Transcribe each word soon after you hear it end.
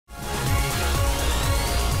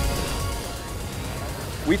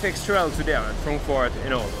With X-Trail today at Frankfurt,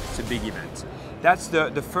 it's a big event. That's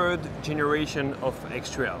the third generation of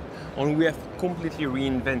X-Trail, and we have completely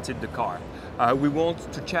reinvented the car. We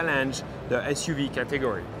want to challenge the SUV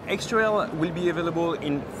category. X-Trail will be available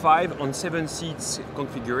in 5 and 7 seats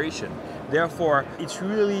configuration. Therefore, it's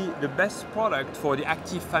really the best product for the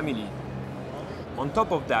active family. On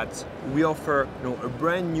top of that, we offer a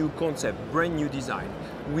brand new concept, brand new design.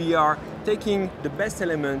 We are taking the best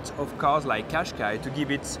element of cars like Qashqai to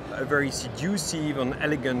give it a very seductive and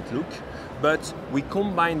elegant look, but we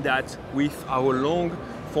combine that with our long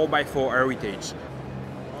 4x4 heritage.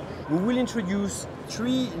 We will introduce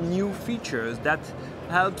 3 new features that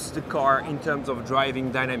helps the car in terms of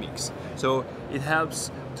driving dynamics. So it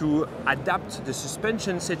helps to adapt the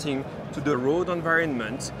suspension setting to the road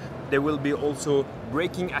environment. There will be also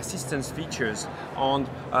braking assistance features, and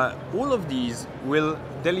all of these will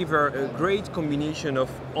deliver a great combination of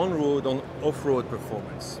on-road and off-road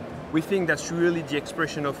performance. We think that's really the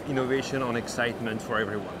expression of innovation and excitement for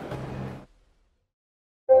everyone.